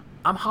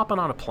 I'm hopping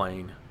on a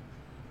plane,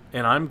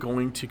 and I'm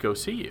going to go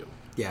see you.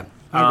 Yeah,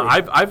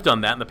 I've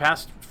done that in the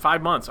past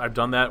 5 months. I've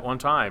done that one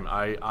time.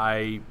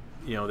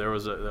 There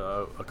was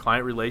a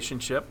client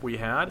relationship we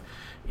had,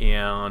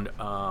 and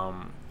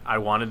I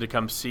wanted to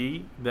come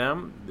see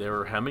them. They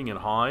were hemming and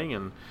hawing,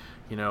 and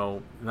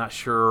not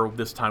sure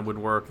this time would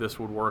work, this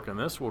would work, and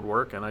this would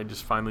work. And I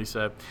just finally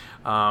said,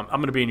 I'm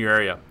going to be in your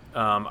area.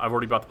 I've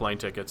already bought the plane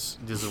tickets.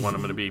 This is when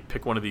I'm going to be.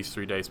 Pick one of these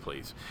 3 days,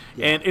 please.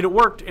 Yeah. And it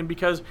worked.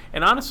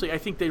 And honestly, I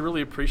think they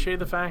really appreciated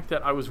the fact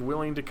that I was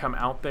willing to come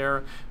out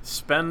there,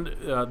 spend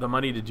the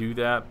money to do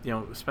that,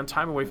 spend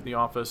time away from the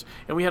office.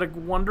 And we had a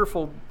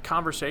wonderful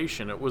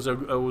conversation. It was a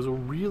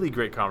really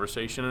great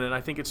conversation. And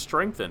I think it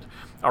strengthened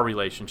our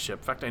relationship.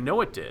 In fact, I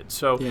know it did.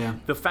 So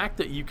the fact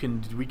that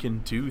we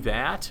can do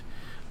that,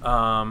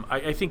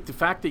 I think the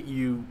fact that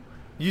you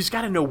just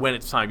got to know when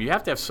it's time. You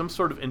have to have some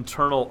sort of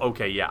internal,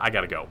 I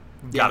got to go.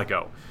 Got to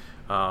go.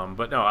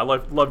 But no, I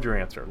loved your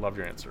answer. Loved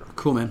your answer.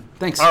 Cool, man.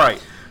 Thanks. All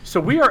right. So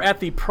we are at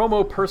the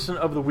promo person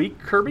of the week.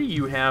 Kirby,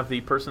 you have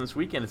the person this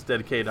week, and it's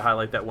dedicated to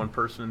highlight that one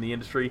person in the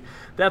industry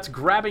that's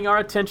grabbing our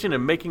attention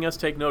and making us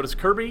take notice.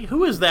 Kirby,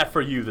 who is that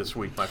for you this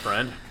week, my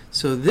friend?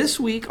 So this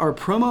week, our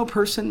promo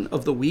person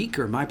of the week,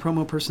 or my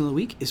promo person of the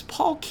week, is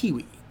Paul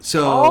Kiwi.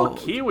 Paul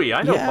Kiwi,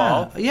 I know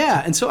Paul.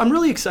 Yeah, and so I'm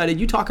really excited.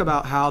 You talk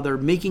about how they're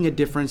making a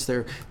difference.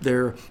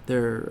 They're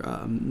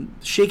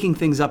shaking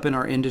things up in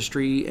our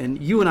industry,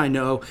 and you and I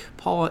know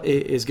Paul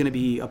is going to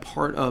be a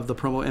part of the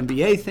Promo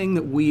MBA thing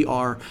that we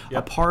are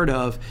a part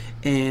of.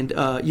 And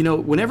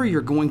whenever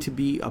you're going to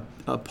be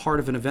a part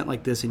of an event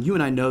like this, and you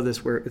and I know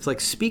this, where it's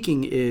like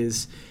speaking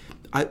is.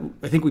 I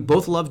think we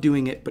both love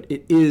doing it, but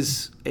it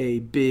is a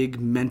big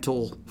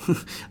mental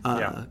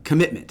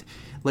commitment.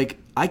 Like,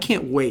 I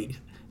can't wait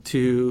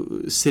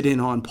to sit in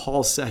on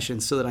Paul's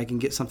session so that I can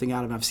get something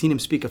out of him. I've seen him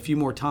speak a few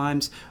more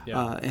times,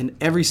 and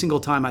every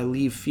single time I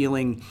leave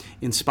feeling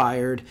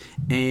inspired.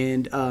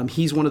 And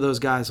he's one of those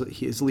guys,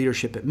 his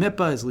leadership at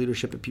MIPA, his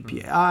leadership at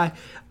PPAI,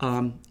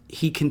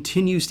 he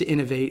continues to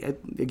innovate,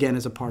 again,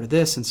 as a part of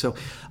this. And so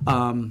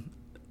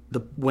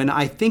when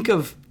I think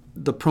of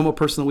the promo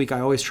person of the week,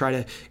 I always try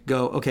to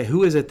go, okay,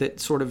 who is it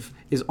that sort of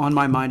is on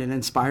my mind and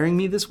inspiring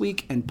me this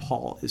week? And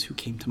Paul is who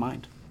came to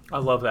mind. I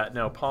love that.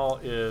 No, Paul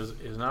is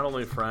not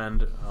only a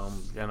friend,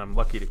 and I'm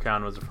lucky to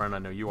count him as a friend. I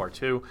know you are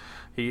too.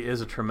 He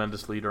is a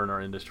tremendous leader in our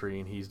industry,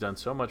 and he's done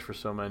so much for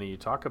so many. You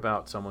talk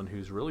about someone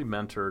who's really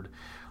mentored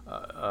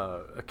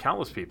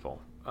countless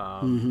people.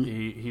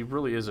 He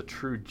really is a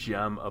true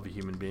gem of a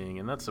human being,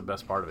 and that's the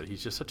best part of it.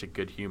 He's just such a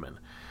good human.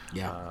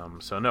 Yeah.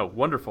 So no,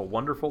 wonderful,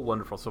 wonderful,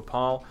 wonderful. So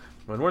Paul,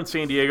 when we're in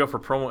San Diego for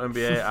Promo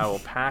MBA, I will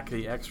pack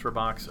the extra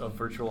box of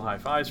virtual high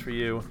fives for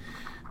you.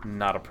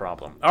 Not a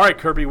problem. All right,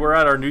 Kirby, we're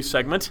at our new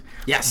segment.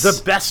 Yes.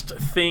 The best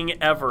thing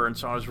ever. And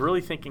so I was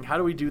really thinking, how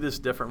do we do this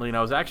differently? And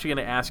I was actually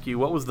going to ask you,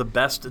 what was the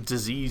best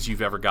disease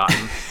you've ever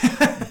gotten?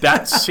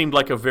 That seemed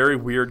like a very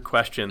weird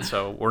question,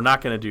 so we're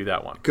not going to do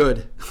that one.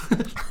 Good.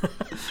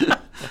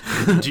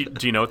 Do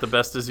you know what the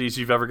best disease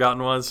you've ever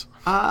gotten was?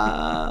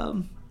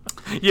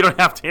 You don't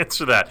have to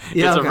answer that.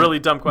 It's a really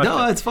dumb question.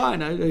 No, it's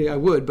fine. I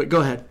would, but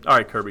go ahead. All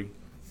right, Kirby.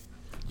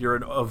 You're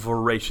a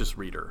voracious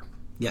reader.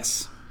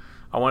 Yes.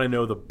 I want to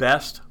know the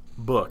best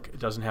book.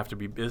 It doesn't have to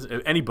be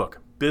any book.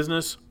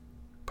 Business,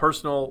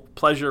 personal,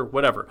 pleasure,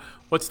 whatever.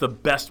 What's the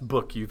best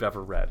book you've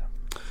ever read?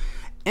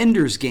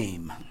 Ender's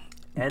Game.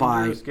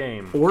 Ender's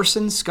Game.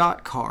 Orson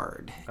Scott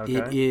Card. Okay.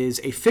 It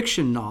is a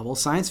fiction novel,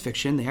 science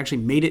fiction. They actually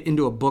made it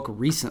into a book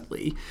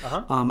recently.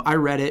 I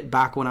read it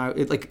back when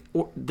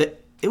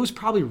it was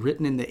probably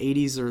written in the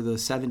 80s or the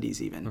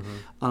 70s even.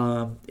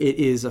 It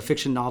is a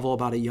fiction novel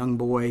about a young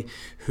boy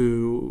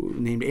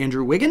named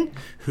Andrew Wiggin,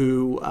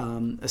 who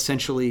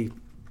essentially,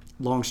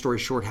 long story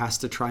short, has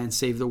to try and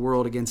save the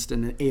world against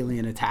an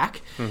alien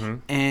attack.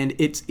 And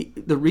it's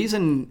the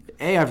reason,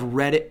 I've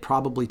read it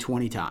probably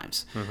 20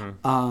 times.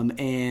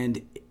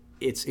 And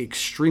it's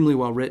extremely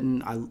well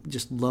written. I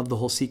just love the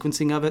whole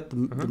sequencing of it.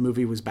 The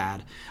movie was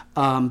bad.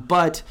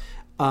 But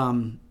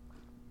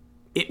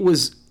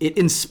it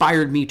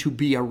inspired me to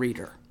be a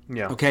reader.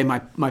 Yeah. Okay,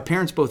 my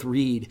parents both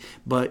read,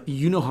 but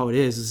you know how it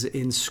is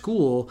in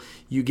school,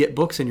 you get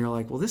books and you're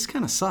like, well, this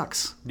kind of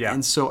sucks. Yeah.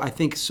 And so I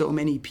think so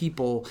many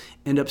people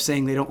end up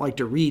saying they don't like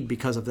to read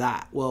because of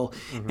that. Well,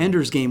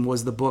 Ender's Game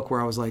was the book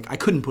where I was like, I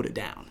couldn't put it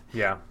down.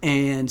 Yeah.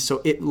 And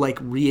so it like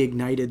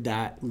reignited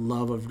that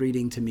love of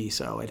reading to me.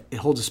 So it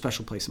holds a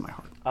special place in my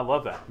heart. I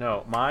love that.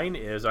 No, mine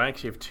is, I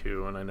actually have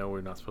two, and I know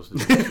we're not supposed to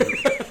do two.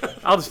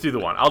 I'll just do the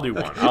one. I'll do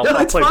one. I'll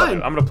play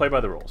fine. I'm going to play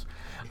by the rules.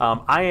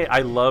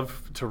 I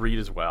love to read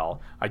as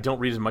well. I don't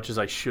read as much as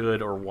I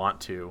should or want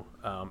to,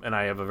 and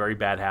I have a very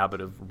bad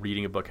habit of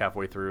reading a book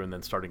halfway through and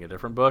then starting a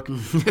different book.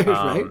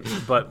 Right.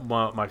 But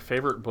my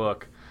favorite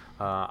book,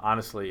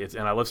 honestly,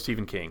 and I love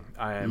Stephen King.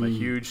 I am a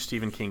huge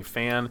Stephen King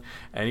fan.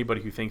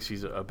 Anybody who thinks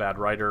he's a bad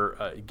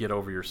writer, get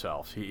over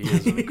yourselves. He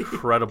is an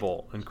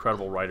incredible,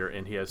 incredible writer,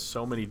 and he has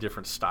so many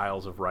different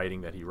styles of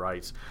writing that he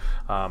writes.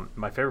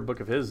 My favorite book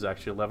of his is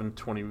actually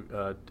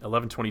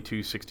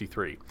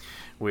 11/22/63,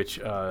 which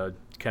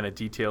kind of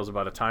details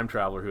about a time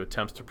traveler who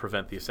attempts to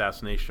prevent the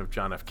assassination of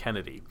John F.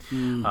 Kennedy.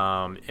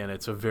 And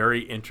it's a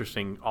very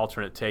interesting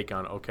alternate take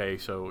on,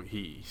 so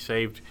he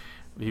saved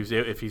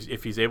if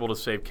he's able to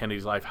save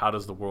Kennedy's life, how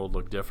does the world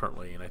look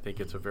differently? And I think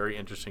it's a very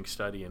interesting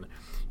study, and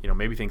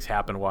maybe things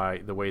happen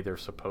the way they're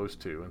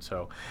supposed to. And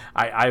so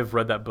I've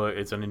read that book.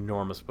 It's an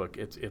enormous book.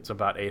 It's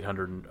about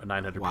 800,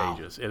 900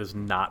 pages. It is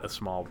not a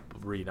small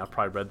read. I've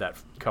probably read that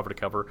cover to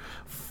cover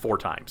 4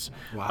 times.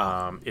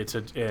 Wow. It's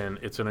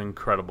an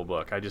incredible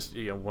book. I just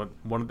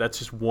that's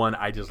just one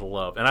I just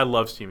love, and I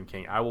love Stephen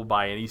King. I will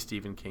buy any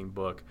Stephen King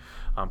book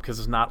because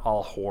it's not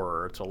all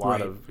horror. It's a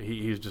lot of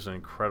he's just an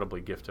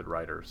incredibly gifted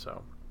writer.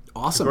 So.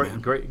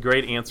 Awesome,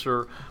 Great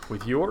answer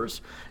with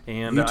yours,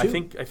 and I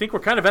think we're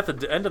kind of at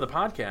the end of the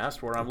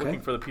podcast where I'm looking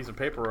for the piece of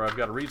paper where I've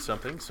got to read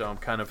something, so I'm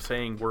kind of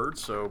saying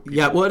words. So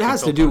it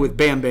has to do with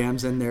Bam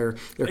Bams and their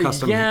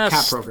custom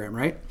cap program,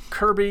 right?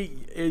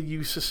 Kirby,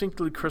 you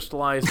succinctly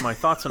crystallized my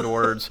thoughts into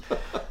words.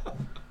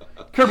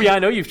 Kirby, I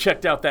know you've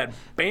checked out that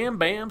Bam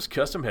Bam's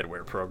custom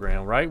headwear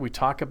program, right? We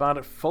talk about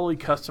it, fully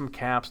custom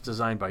caps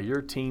designed by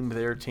your team,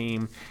 their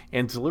team,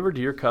 and delivered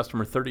to your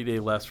customer 30-day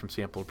less from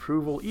sample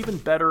approval. Even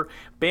better,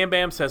 Bam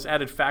Bam's has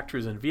added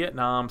factories in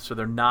Vietnam, so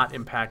they're not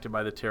impacted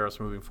by the tariffs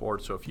moving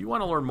forward. So if you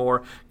want to learn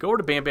more, go over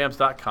to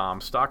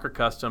BamBams.com, stock or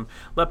custom.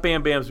 Let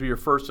Bam Bams be your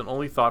first and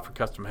only thought for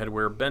custom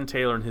headwear. Ben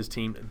Taylor and his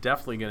team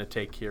definitely going to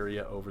take care of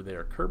you over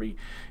there. Kirby,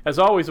 as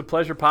always, a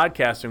pleasure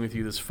podcasting with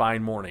you this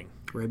fine morning.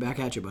 Right back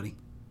at you, buddy.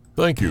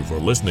 Thank you for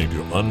listening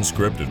to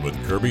Unscripted with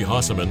Kirby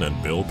Hasseman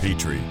and Bill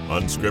Petrie.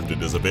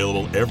 Unscripted is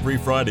available every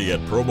Friday at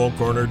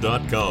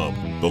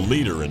promocorner.com, the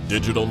leader in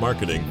digital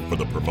marketing for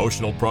the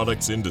promotional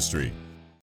products industry.